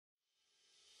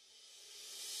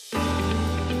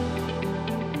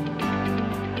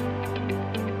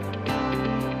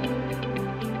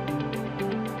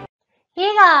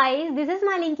Guys, this is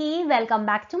Malinki. Welcome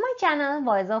back to my channel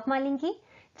Voice of Malinki.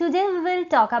 Today we will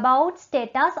talk about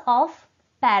status of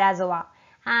Parazoa.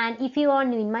 And if you are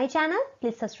new in my channel,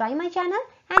 please subscribe my channel.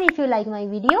 And if you like my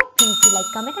video, please do like,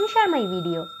 comment and share my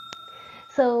video.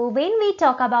 So when we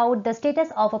talk about the status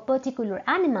of a particular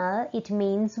animal, it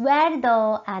means where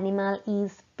the animal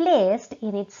is placed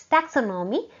in its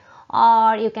taxonomy,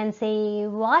 or you can say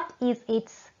what is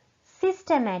its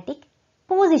systematic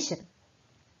position.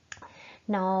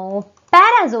 Now,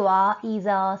 Parazoa is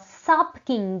a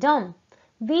subkingdom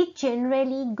which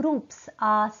generally groups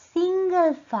a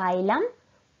single phylum,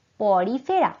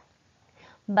 Porifera.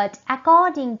 But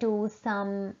according to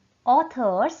some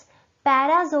authors,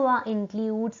 Parazoa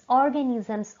includes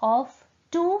organisms of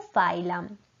two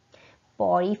phylum,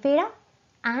 Porifera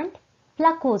and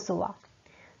Placozoa.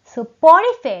 So,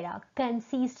 Porifera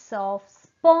consists of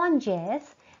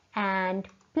sponges and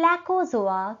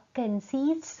Placozoa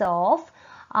consists of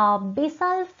a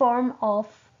basal form of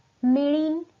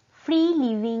marine,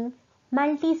 free-living,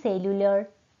 multicellular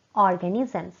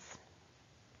organisms.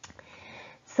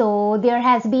 So, there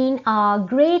has been a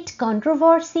great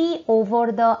controversy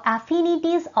over the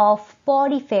affinities of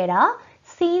Porifera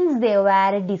since they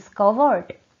were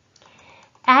discovered.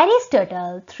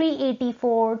 Aristotle,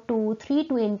 384 to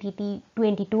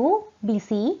 322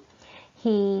 BC,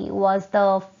 he was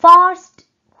the first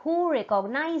who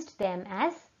recognized them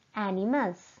as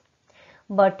animals.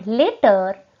 But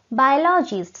later,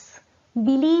 biologists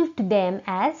believed them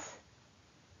as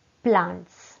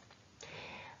plants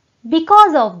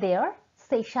because of their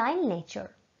sessile nature.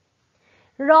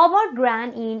 Robert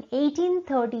Gran in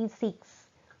 1836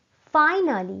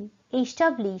 finally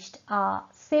established a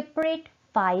separate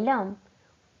phylum,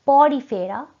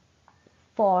 Porifera,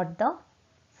 for the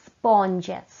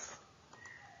sponges.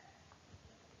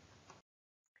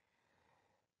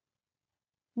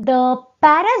 The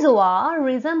Parazoa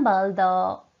resemble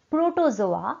the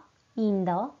protozoa in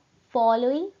the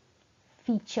following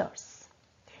features.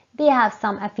 They have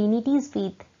some affinities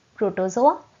with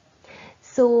protozoa.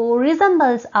 So,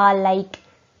 resembles are like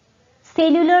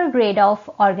cellular grade of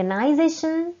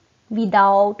organization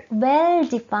without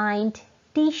well-defined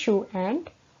tissue and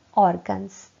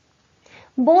organs.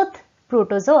 Both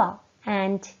protozoa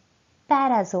and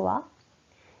parazoa,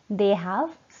 they have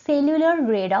cellular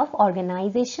grade of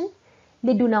organization.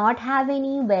 They do not have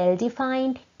any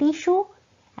well-defined tissue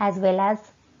as well as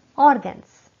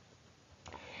organs.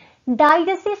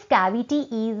 Digestive cavity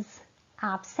is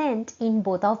absent in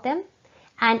both of them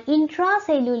and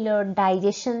intracellular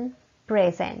digestion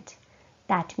present.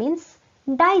 That means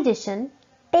digestion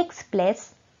takes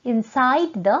place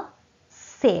inside the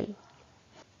cell.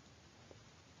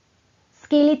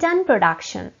 Skeleton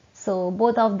production. So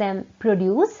both of them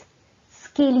produce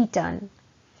skeleton.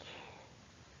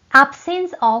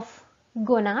 Absence of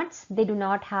gonads, they do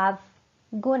not have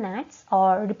gonads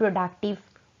or reproductive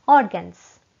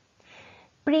organs.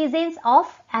 Presence of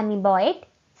amoeboid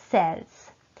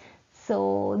cells.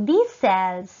 So these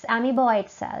cells, amoeboid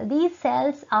cells, these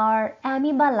cells are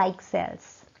amoeba-like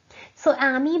cells. So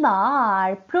amoeba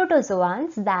are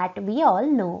protozoans that we all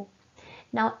know.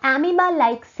 Now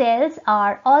amoeba-like cells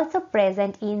are also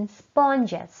present in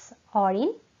sponges or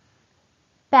in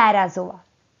Parazoa.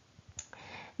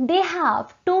 They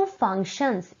have two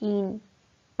functions in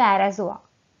Parazoa.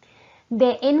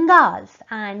 They engulf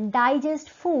and digest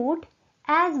food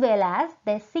as well as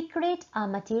they secrete a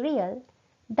material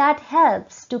that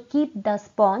helps to keep the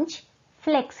sponge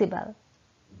flexible.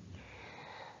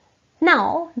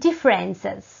 Now,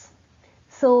 differences.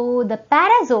 So, the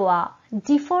Parazoa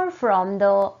differ from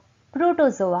the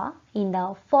Protozoa in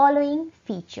the following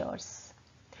features.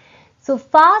 So,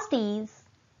 first is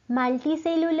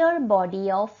multicellular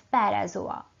body of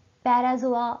Parazoa.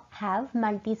 Parazoa have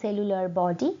multicellular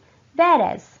body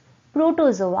whereas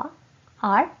Protozoa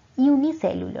are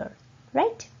unicellular,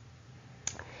 right?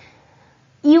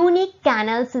 Unique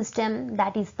canal system,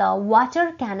 that is the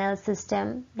water canal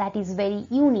system, that is very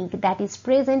unique, that is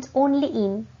present only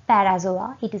in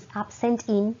Parazoa. It is absent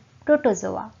in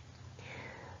Protozoa.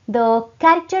 The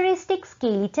characteristic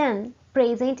skeleton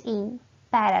present in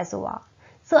Parazoa.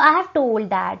 So I have told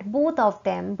that both of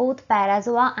them, both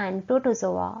Parazoa and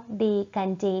Protozoa, they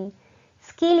contain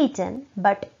skeleton,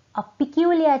 but a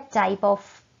peculiar type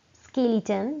of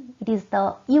skeleton, it is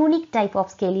the unique type of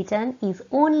skeleton, is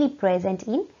only present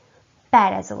in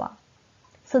Parazoa.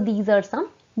 So these are some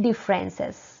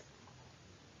differences.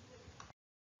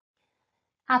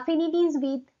 Affinities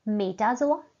with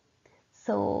metazoa.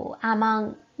 So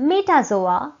among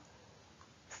metazoa,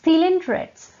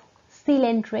 coelentrates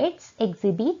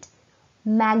exhibit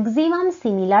maximum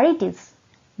similarities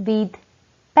with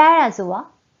Parazoa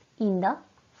in the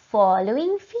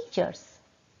following features.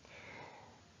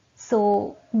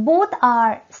 So both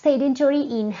are sedentary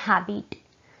in habit.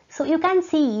 So you can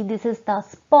see this is the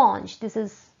sponge, this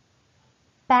is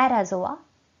Parazoa,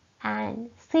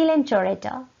 and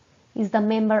Coelenterata is the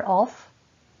member of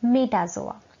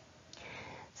metazoa.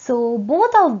 So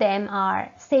both of them are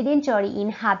sedentary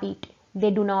in habit. They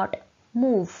do not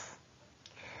move.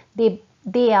 They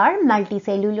are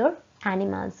multicellular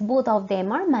animals. Both of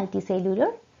them are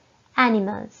multicellular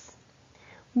animals.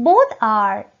 Both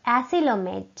are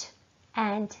acoelomate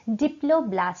and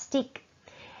diploblastic.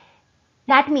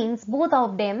 That means both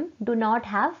of them do not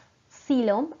have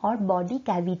coelom or body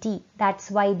cavity. That's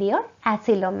why they are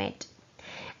acoelomate.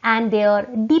 And they are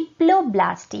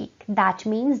diploblastic. That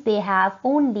means they have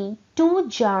only two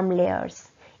germ layers,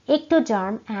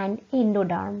 ectoderm and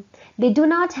endoderm. They do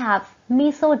not have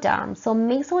mesoderm. So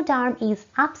mesoderm is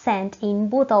absent in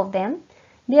both of them.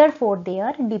 Therefore, they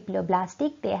are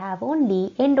diploblastic. They have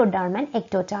only endoderm and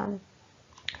ectoderm.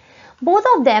 Both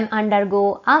of them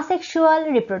undergo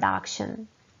asexual reproduction.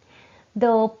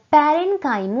 The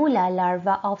parenchyma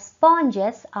larvae of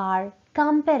sponges are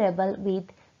comparable with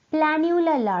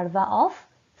planula larvae of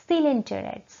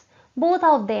coelenterats. Both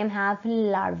of them have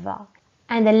larvae,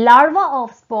 and the larvae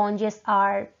of sponges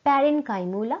are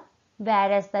parenchyma,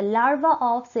 whereas the larvae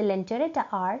of coelenterata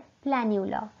are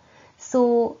planula.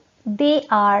 So they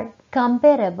are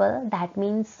comparable. That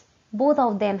means both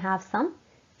of them have some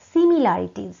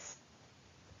similarities.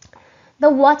 The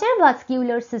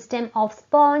water-vascular system of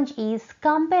sponge is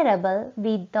comparable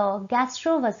with the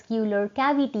gastrovascular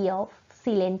cavity of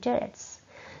coelenterats.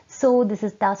 So this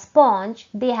is the sponge.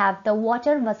 They have the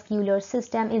water-vascular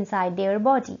system inside their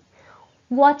body.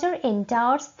 Water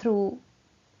enters through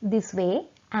this way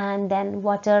and then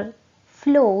water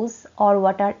flows or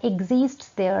water exits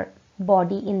their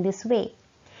body in this way.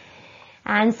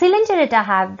 And coelenterata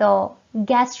have the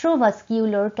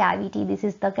gastrovascular cavity. This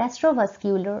is the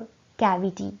gastrovascular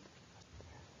cavity.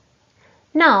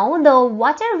 Now the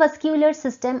water-vascular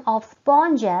system of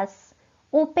sponges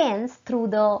opens through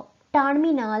the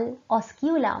terminal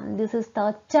osculum. This is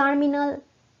the terminal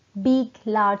big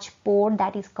large pore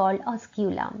that is called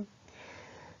osculum.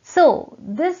 So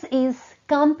this is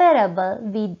comparable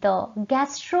with the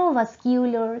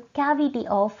gastrovascular cavity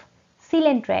of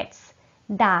coelenterats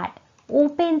that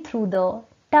open through the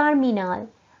terminal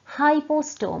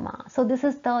hypostoma. So this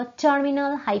is the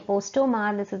terminal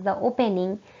hypostoma. This is the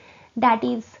opening that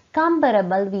is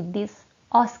comparable with this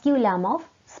osculum of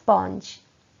sponge.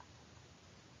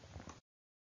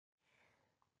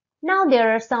 Now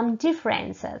there are some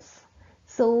differences.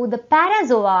 So the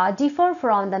parazoa differ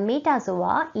from the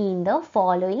metazoa in the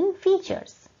following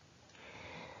features.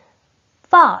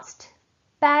 First,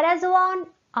 parazoa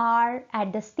are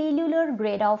at the cellular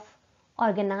grade of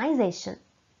organization,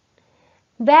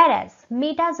 whereas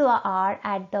metazoa are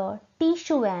at the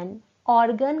tissue and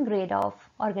organ grade of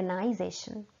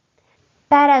organization.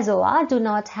 Parazoa do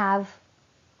not have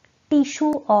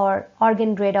tissue or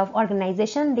organ grade of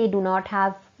organization. They do not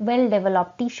have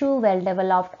well-developed tissue,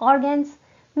 well-developed organs,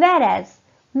 whereas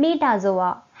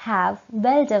metazoa have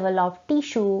well-developed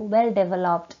tissue,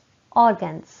 well-developed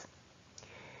organs.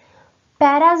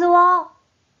 Parazoa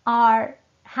are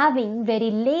having very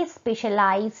less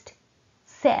specialized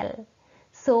cell.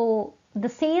 So the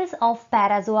cells of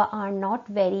parazoa are not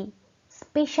very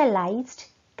specialized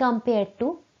compared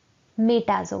to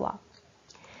metazoa.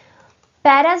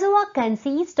 Parazoa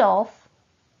consist of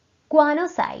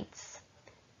choanocytes.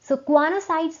 So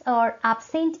choanocytes are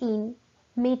absent in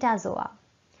metazoa.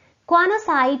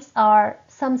 Choanocytes are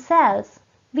some cells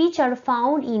which are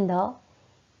found in the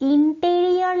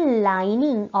interior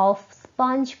lining of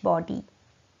sponge body.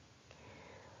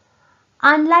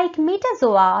 Unlike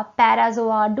metazoa,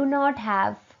 parazoa do not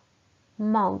have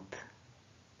mouth.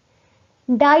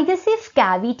 Digestive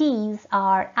cavities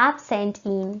are absent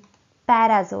in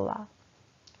parazoa.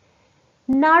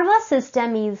 Nervous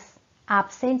system is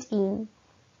absent in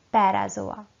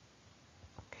parazoa.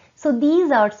 So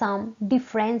these are some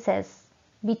differences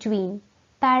between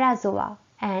parazoa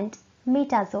and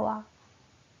metazoa.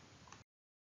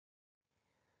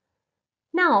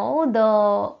 Now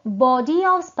the body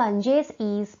of sponges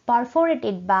is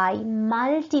perforated by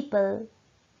multiple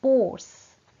pores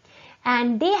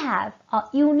and they have a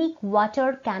unique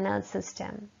water canal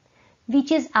system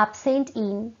which is absent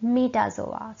in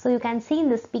metazoa. So you can see in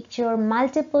this picture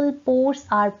multiple pores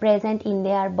are present in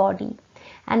their body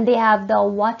and they have the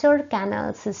water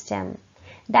canal system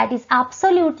that is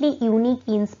absolutely unique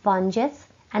in sponges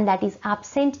and that is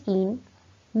absent in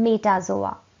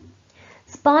metazoa.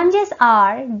 Sponges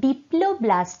are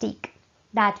diploblastic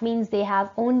That means they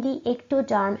have only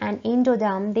ectoderm and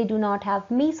endoderm, they do not have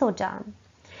mesoderm.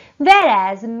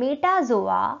 Whereas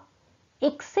metazoa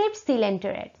except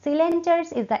coelenterate.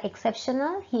 Coelenterate is the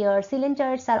exceptional. Here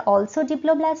coelenterates are also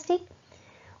diploblastic,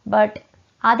 but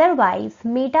otherwise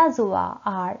metazoa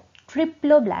are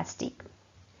triploblastic.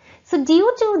 So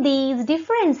due to these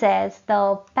differences,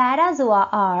 the parazoa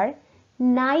are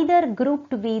neither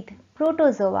grouped with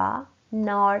protozoa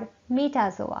nor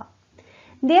metazoa.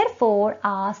 Therefore,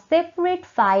 a separate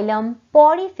phylum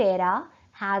Porifera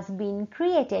has been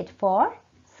created for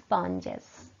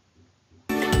sponges.